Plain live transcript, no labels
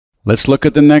Let's look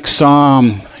at the next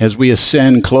psalm as we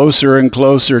ascend closer and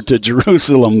closer to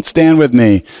Jerusalem. Stand with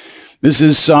me. This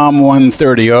is Psalm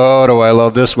 130. Oh, do I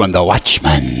love this one. The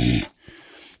watchman.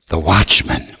 The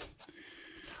watchman.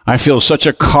 I feel such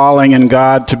a calling in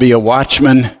God to be a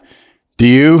watchman. Do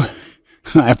you?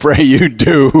 I pray you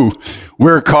do.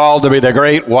 We're called to be the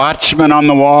great watchman on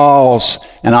the walls,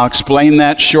 and I'll explain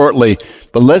that shortly.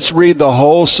 But let's read the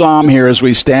whole psalm here as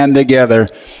we stand together.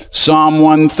 Psalm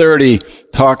 130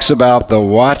 talks about the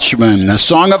watchman. The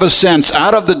Song of Ascents.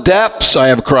 Out of the depths I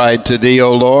have cried to thee,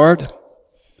 O Lord.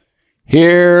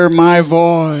 Hear my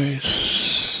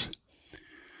voice.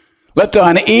 Let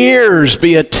thine ears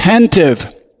be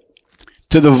attentive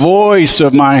to the voice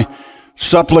of my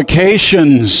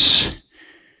supplications.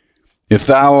 If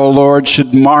thou, O Lord,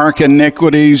 should mark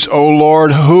iniquities, O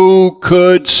Lord, who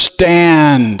could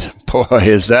stand? Boy,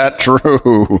 is that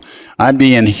true. I'd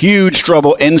be in huge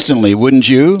trouble instantly, wouldn't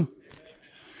you?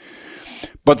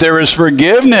 But there is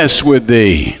forgiveness with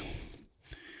thee,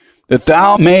 that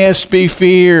thou mayest be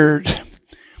feared.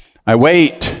 I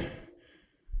wait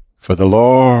for the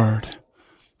Lord.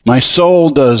 My soul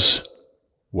does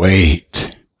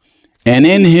wait, and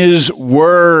in his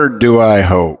word do I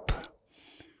hope.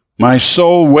 My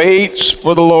soul waits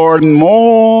for the Lord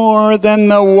more than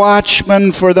the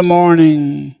watchman for the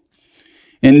morning.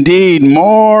 Indeed,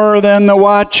 more than the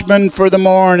watchman for the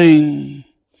morning.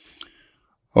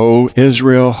 O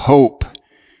Israel, hope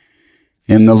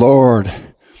in the Lord.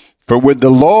 For with the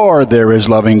Lord there is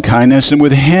loving kindness, and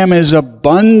with him is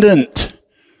abundant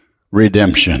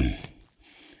redemption.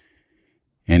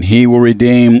 And he will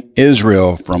redeem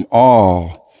Israel from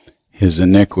all his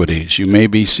iniquities. You may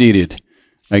be seated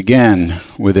again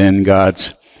within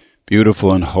God's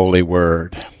beautiful and holy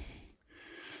word.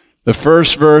 The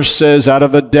first verse says, out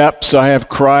of the depths I have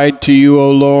cried to you,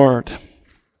 O Lord.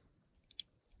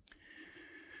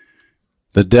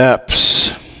 The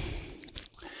depths.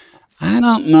 I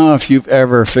don't know if you've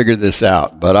ever figured this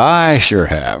out, but I sure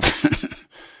have.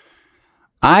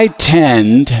 I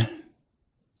tend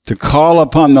to call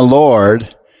upon the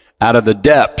Lord out of the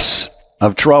depths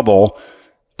of trouble,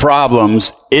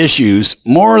 problems, issues,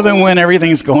 more than when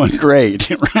everything's going great,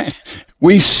 right?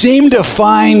 We seem to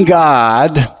find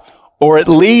God, or at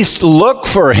least look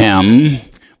for him,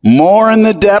 more in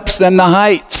the depths than the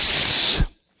heights.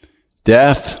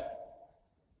 Death,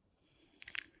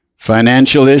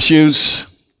 financial issues,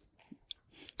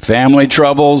 family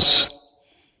troubles,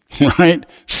 right?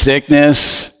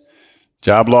 Sickness,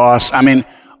 job loss. I mean,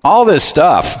 all this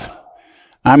stuff.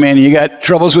 I mean, you got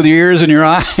troubles with your ears and your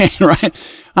eye, right?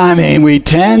 I mean, we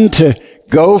tend to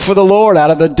go for the Lord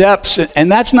out of the depths, and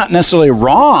that's not necessarily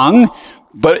wrong,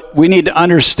 but we need to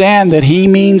understand that he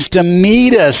means to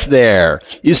meet us there.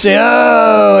 You say,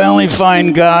 oh, I only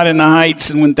find God in the heights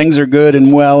and when things are good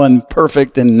and well and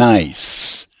perfect and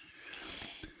nice.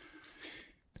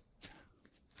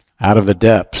 Out of the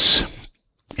depths.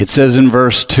 It says in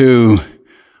verse 2,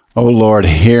 O Lord,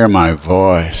 hear my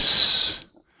voice.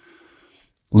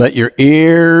 Let your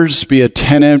ears be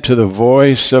attentive to the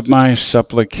voice of my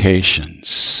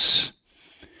supplications.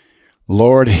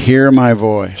 Lord, hear my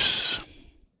voice.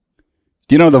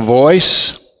 Do you know the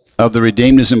voice of the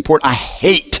redeemed is important? I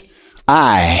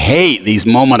hate these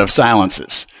moment of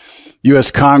silences.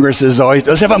 U.S. Congress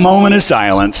does have a moment of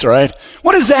silence, right?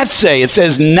 What does that say? It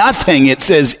says nothing. It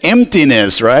says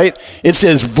emptiness, right? It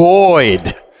says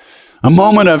void. A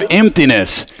moment of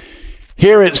emptiness.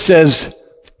 Here it says,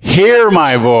 hear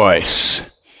my voice.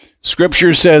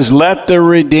 Scripture says, let the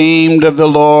redeemed of the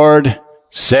Lord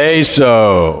say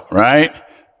so, right?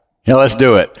 Here, let's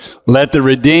do it. Let the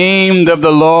redeemed of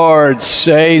the Lord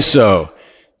say so.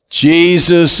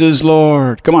 Jesus is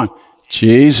Lord. Come on.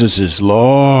 Jesus is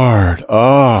Lord.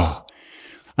 Oh,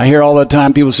 I hear all the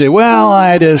time people say, well,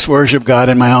 I just worship God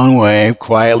in my own way,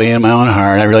 quietly in my own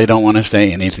heart. I really don't want to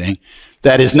say anything.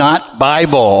 That is not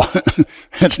Bible.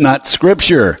 That's not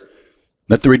Scripture.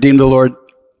 Let the redeemed of the Lord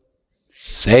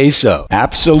say so.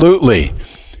 Absolutely.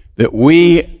 That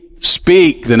we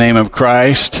speak the name of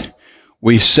Christ,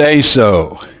 we say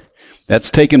so. That's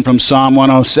taken from Psalm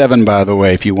 107, by the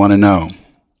way, if you want to know.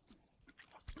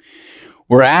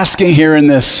 We're asking here in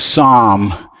this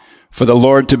psalm for the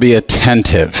Lord to be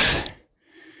attentive.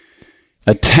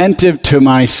 Attentive to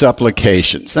my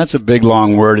supplications. That's a big,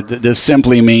 long word. It just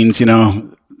simply means,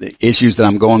 the issues that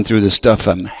I'm going through, the stuff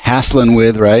I'm hassling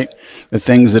with, right? The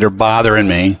things that are bothering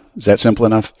me. Is that simple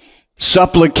enough?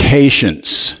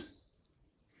 Supplications.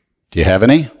 Do you have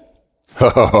any?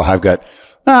 Oh, I've got,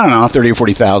 30 or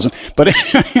 40,000.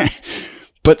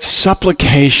 But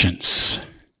supplications.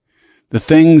 The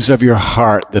things of your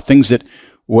heart, the things that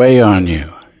weigh on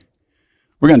you.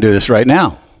 We're going to do this right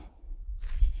now.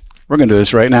 We're going to do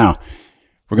this right now.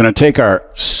 We're going to take our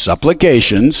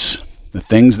supplications, the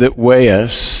things that weigh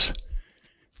us,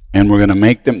 and we're going to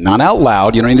make them, not out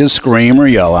loud, you don't need to scream or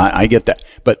yell, I get that,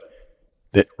 but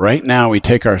that right now we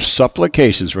take our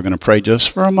supplications, we're going to pray just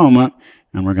for a moment,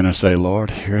 and we're going to say, Lord,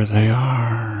 here they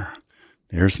are.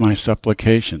 There's my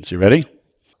supplications. You ready?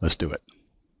 Let's do it.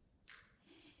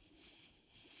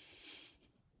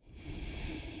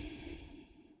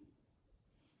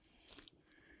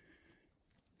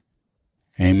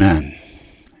 Amen.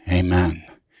 Amen.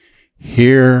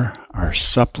 Hear our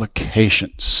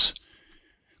supplications.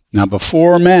 Now,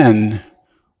 before men,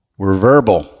 we're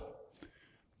verbal,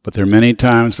 but there are many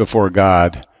times before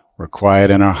God, we're quiet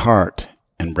in our heart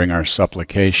and bring our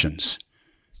supplications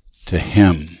to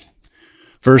Him.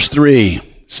 Verse 3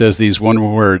 says these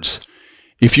wonderful words,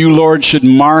 if you, Lord, should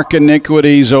mark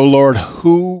iniquities, O Lord,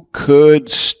 who could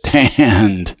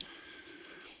stand?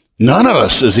 None of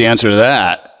us is the answer to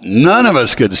that. None of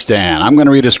us could stand. I'm going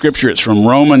to read a scripture. It's from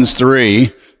Romans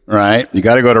 3, right? You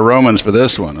got to go to Romans for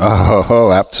this one.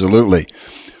 Oh, absolutely.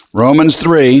 Romans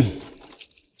 3,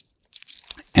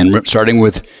 and starting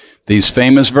with these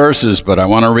famous verses, but I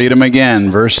want to read them again.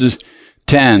 Verses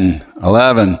 10,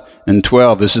 11, and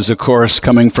 12. This is, of course,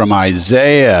 coming from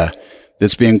Isaiah.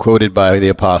 That's being quoted by the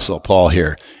Apostle Paul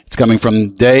here. It's coming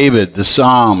from David, the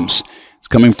Psalms. It's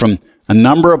coming from a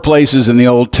number of places in the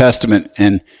Old Testament,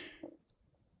 and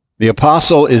the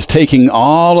apostle is taking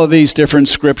all of these different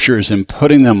scriptures and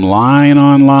putting them line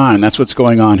on line. That's what's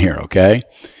going on here, okay?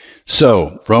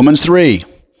 So, Romans 3,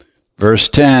 verse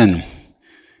 10,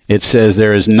 it says,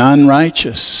 there is none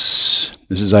righteous.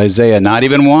 This is Isaiah, not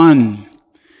even one.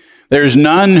 There is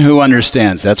none who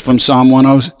understands. That's from Psalm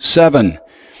 107.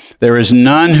 There is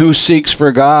none who seeks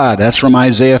for God. That's from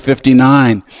Isaiah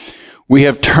 59. We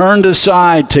have turned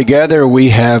aside together. We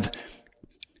have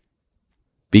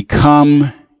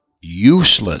become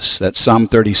useless. That's Psalm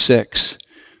 36.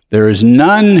 There is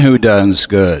none who does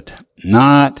good,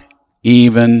 not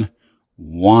even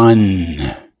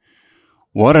one.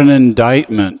 What an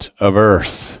indictment of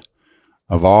earth,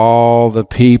 of all the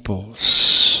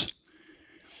peoples.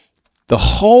 The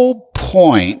whole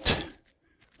point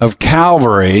of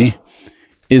Calvary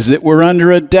is that we're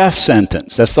under a death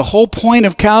sentence. That's the whole point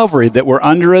of Calvary, that we're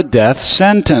under a death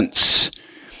sentence.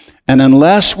 And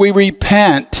unless we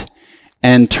repent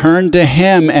and turn to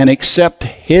Him and accept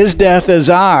His death as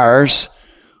ours,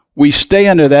 we stay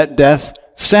under that death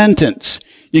sentence.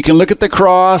 You can look at the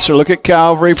cross or look at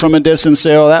Calvary from a distance and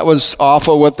say, oh, that was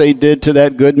awful what they did to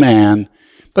that good man.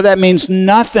 But that means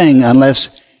nothing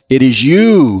unless it is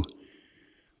you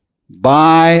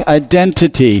by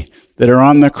identity that are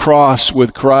on the cross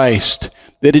with Christ,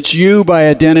 that it's you by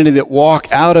identity that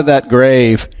walk out of that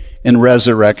grave in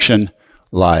resurrection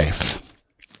life.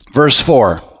 Verse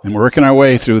 4, and we're working our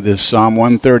way through this Psalm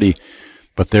 130,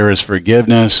 but there is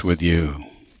forgiveness with you,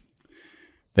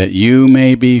 that you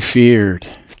may be feared.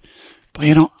 But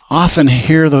you don't often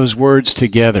hear those words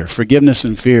together, forgiveness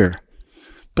and fear.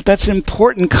 But that's an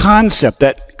important concept.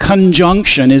 That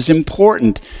conjunction is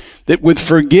important, that with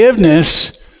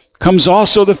forgiveness comes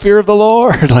also the fear of the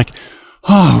Lord. Like,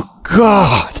 oh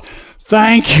God,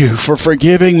 thank you for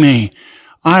forgiving me.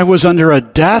 I was under a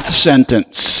death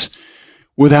sentence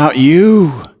without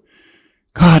you.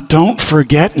 God, don't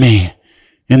forget me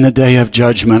in the day of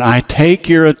judgment. I take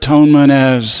your atonement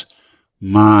as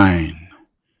mine.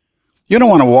 You don't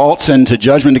want to waltz into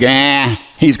judgment and go,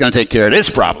 he's going to take care of this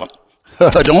problem.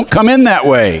 Don't come in that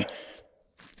way.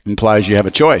 Implies you have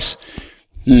a choice.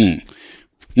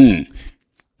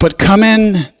 But come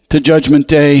in to Judgment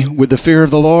Day with the fear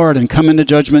of the Lord, and come into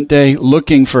Judgment Day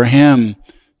looking for Him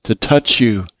to touch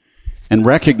you and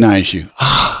recognize you.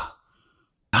 Ah,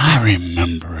 I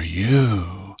remember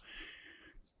you.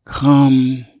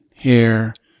 Come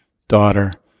here,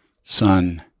 daughter,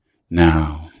 son,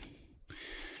 now.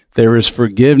 There is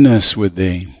forgiveness with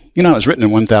thee. You know, it was written in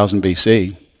 1000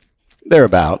 BC,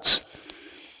 thereabouts.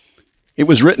 It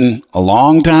was written a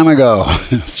long time ago,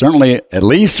 certainly at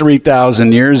least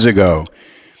 3,000 years ago.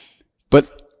 But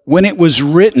when it was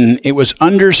written, it was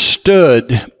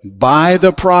understood by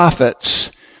the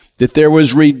prophets that there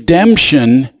was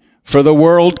redemption for the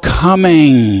world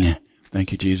coming.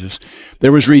 Thank you, Jesus.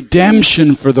 There was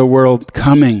redemption for the world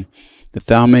coming, that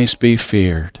thou mayst be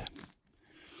feared.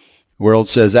 The world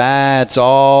says, it's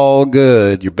all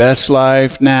good. Your best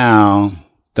life now.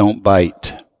 Don't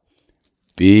bite.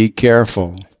 Be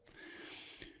careful.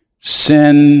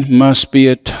 Sin must be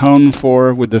atoned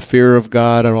for with the fear of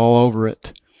God all over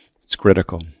it. It's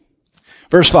critical.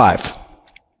 Verse 5.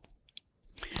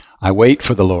 I wait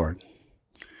for the Lord.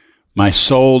 My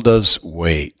soul does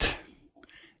wait,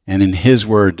 and in his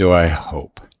word do I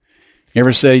hope. You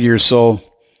ever say to your soul,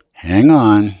 hang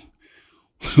on,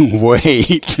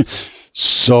 wait,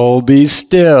 soul be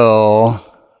still,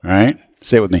 right?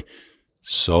 Say it with me.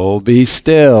 Soul be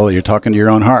still. You're talking to your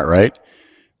own heart, right?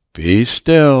 Be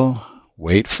still.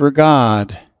 Wait for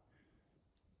God.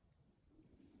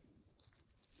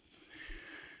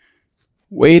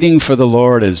 Waiting for the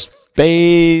Lord is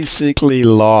basically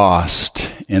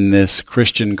lost in this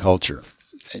Christian culture.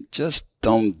 They just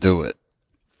don't do it.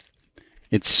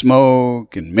 It's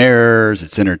smoke and mirrors,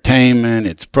 it's entertainment,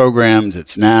 it's programs,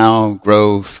 it's now,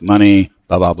 growth, money,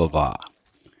 blah, blah, blah, blah.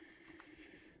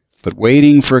 But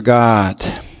waiting for God,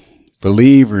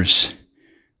 believers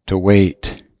to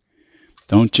wait.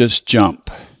 Don't just jump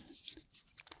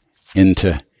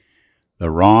into the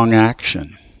wrong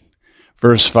action.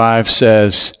 Verse 5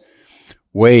 says,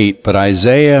 wait, but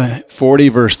Isaiah 40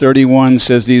 verse 31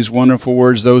 says these wonderful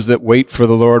words, those that wait for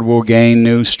the Lord will gain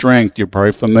new strength. You're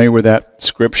probably familiar with that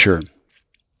scripture.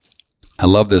 I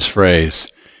love this phrase.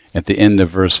 At the end of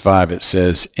verse 5 it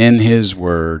says, in his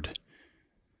word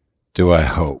do I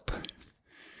hope.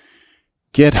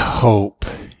 Get hope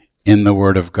in the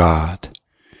word of God.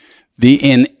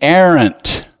 The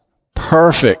inerrant,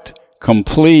 perfect,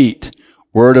 complete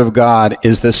word of God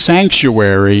is the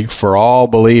sanctuary for all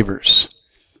believers.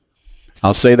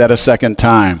 I'll say that a second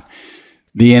time.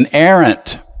 The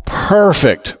inerrant,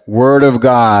 perfect word of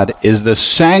God is the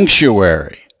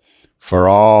sanctuary for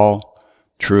all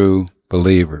true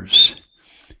believers.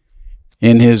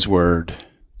 In his word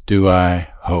do I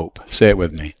hope. Say it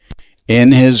with me.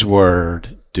 In his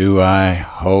word do I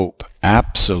hope.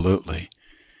 Absolutely.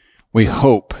 We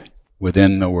hope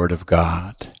within the word of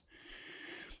God.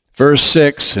 Verse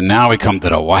 6, and now we come to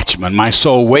the watchman. My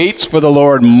soul waits for the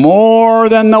Lord more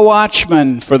than the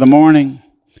watchman for the morning.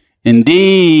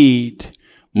 Indeed,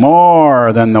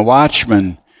 more than the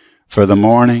watchman for the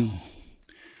morning.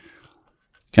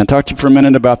 Can I talk to you for a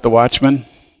minute about the watchman?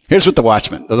 Here's what the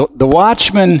watchman. The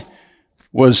watchman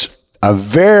was a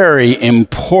very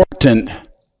important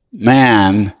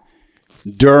man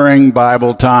during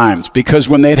Bible times, because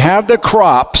when they'd have the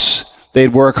crops,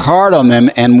 they'd work hard on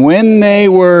them, and when they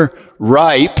were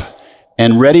ripe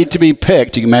and ready to be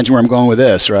picked, you can imagine where I'm going with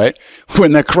this, right?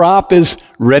 When the crop is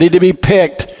ready to be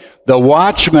picked, the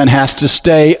watchman has to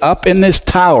stay up in this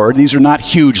tower. These are not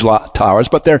huge towers,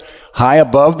 but they're high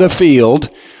above the field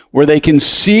where they can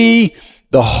see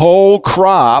the whole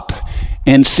crop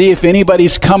and see if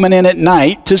anybody's coming in at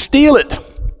night to steal it.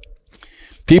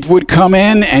 People would come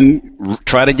in and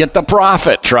try to get the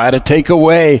profit, try to take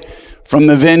away from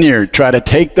the vineyard, try to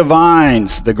take the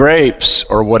vines, the grapes,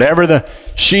 or whatever the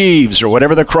sheaves, or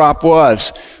whatever the crop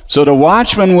was. So the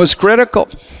watchman was critical.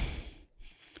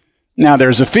 Now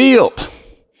there's a field,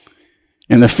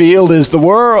 and the field is the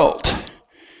world.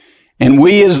 And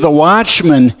we as the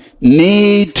watchmen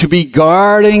need to be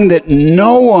guarding that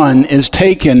no one is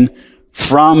taken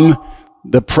from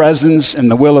the presence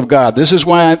and the will of God. This is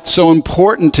why it's so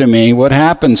important to me what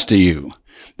happens to you.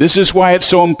 This is why it's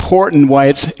so important, why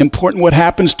it's important what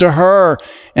happens to her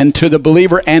and to the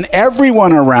believer and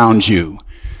everyone around you,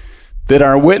 that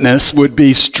our witness would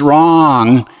be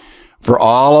strong for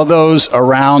all of those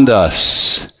around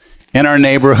us in our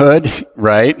neighborhood,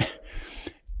 right?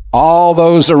 All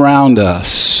those around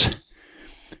us,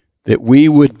 that we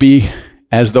would be,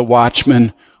 as the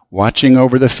watchman, watching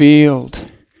over the field.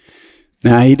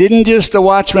 Now, the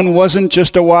watchman wasn't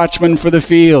just a watchman for the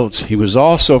fields. He was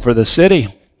also for the city.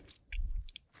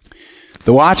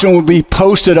 The watchman would be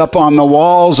posted up on the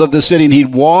walls of the city, and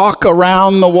he'd walk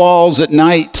around the walls at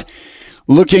night,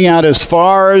 looking out as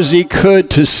far as he could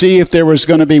to see if there was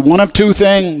going to be one of two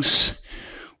things.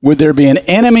 Would there be an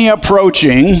enemy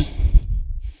approaching,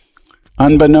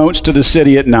 unbeknownst to the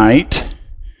city at night,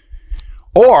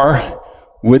 or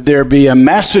would there be a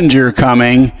messenger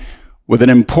coming with an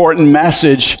important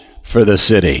message for the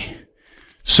city?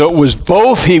 So it was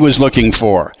both he was looking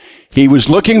for. He was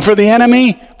looking for the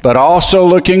enemy, but also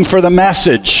looking for the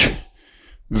message.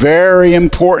 Very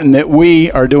important that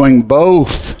we are doing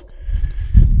both.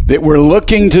 That we're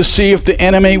looking to see if the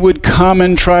enemy would come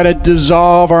and try to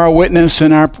dissolve our witness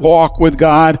and our walk with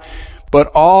God, but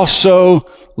also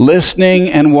listening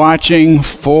and watching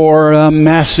for a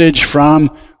message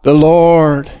from the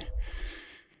Lord.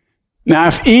 Now,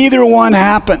 if either one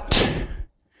happened,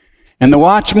 and the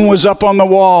watchman was up on the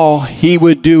wall, he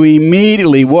would do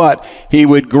immediately what? He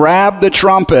would grab the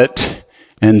trumpet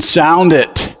and sound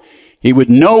it. He would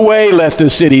no way let the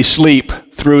city sleep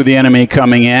through the enemy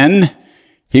coming in.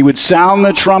 He would sound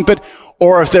the trumpet,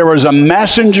 or if there was a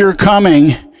messenger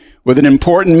coming with an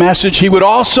important message. He would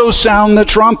also sound the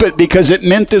trumpet because it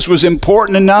meant this was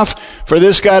important enough for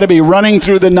this guy to be running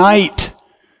through the night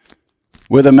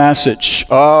with a message.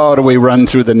 Oh, do we run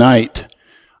through the night?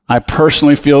 I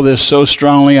personally feel this so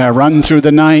strongly. I run through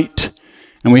the night,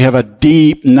 and we have a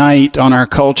deep night on our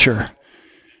culture.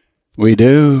 We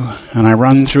do, and I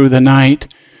run through the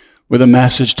night with a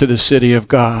message to the city of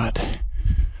God.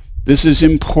 This is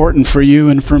important for you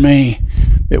and for me,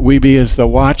 that we be as the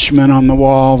watchman on the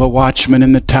wall, the watchman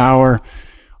in the tower,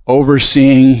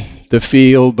 overseeing the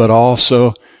field, but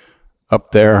also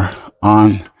up there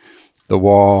on the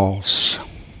walls.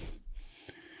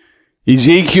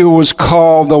 Ezekiel was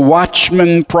called the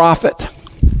watchman prophet.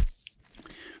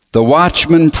 The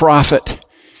watchman prophet.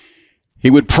 He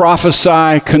would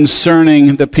prophesy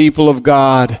concerning the people of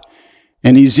God.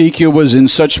 And Ezekiel was in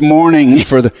such mourning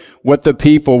for what the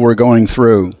people were going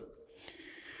through.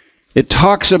 It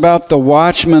talks about the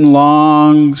watchman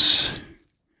longs,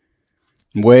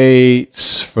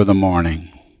 waits for the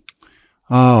morning.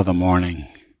 Oh, the morning.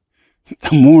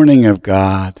 The morning of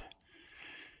God.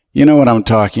 You know what I'm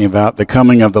talking about, the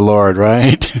coming of the Lord,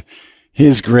 right?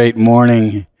 His great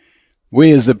morning.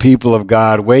 We as the people of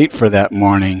God wait for that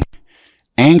morning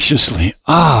anxiously.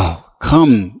 Oh,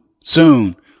 come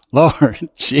soon, Lord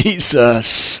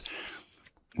Jesus.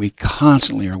 We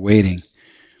constantly are waiting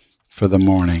for the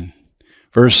morning.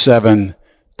 Verse 7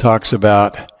 talks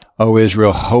about, O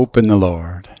Israel, hope in the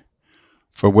Lord.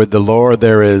 For with the Lord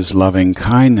there is loving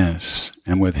kindness,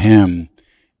 and with him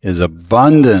is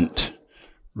abundant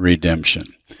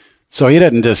redemption. So he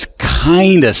doesn't just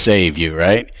kind of save you,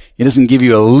 right? He doesn't give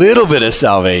you a little bit of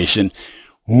salvation.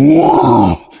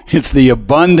 Whoa! It's the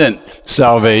abundant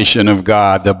salvation of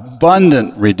God, the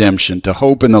abundant redemption, to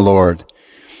hope in the Lord.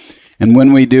 And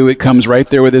when we do, it comes right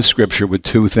there with his scripture with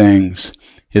two things,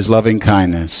 his loving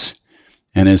kindness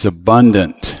and his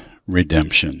abundant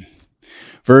redemption.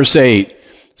 Verse 8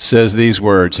 says these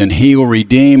words, and he will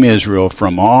redeem Israel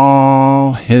from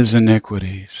all his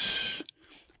iniquities.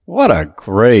 What a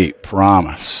great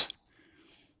promise.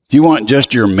 Do you want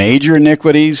just your major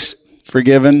iniquities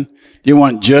forgiven? Do you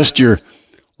want just your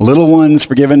little ones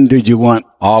forgiven? Do you want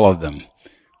all of them?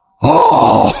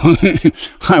 Oh,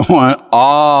 I want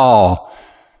all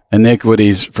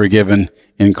iniquities forgiven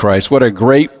in Christ. What a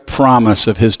great promise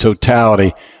of his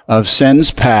totality of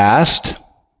sins past,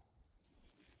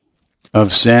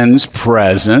 of sins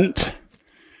present,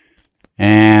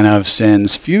 and of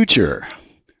sins future.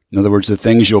 In other words, the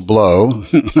things you'll blow,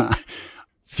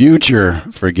 future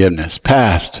forgiveness,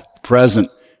 past, present,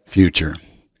 future.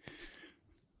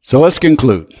 So let's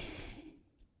conclude.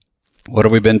 What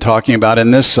have we been talking about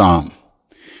in this psalm?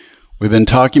 We've been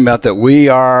talking about that we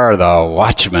are the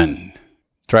watchmen.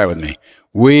 Try it with me.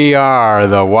 We are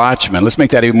the watchmen. Let's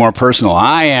make that even more personal.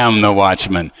 I am the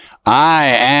watchman. I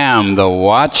am the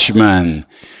watchman.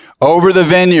 Over the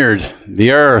vineyard,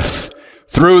 the earth,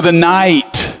 through the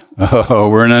night. Oh,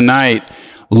 we're in a night,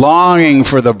 longing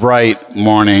for the bright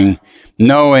morning,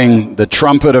 knowing the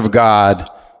trumpet of God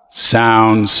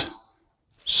sounds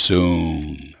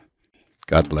soon.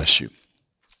 God bless you.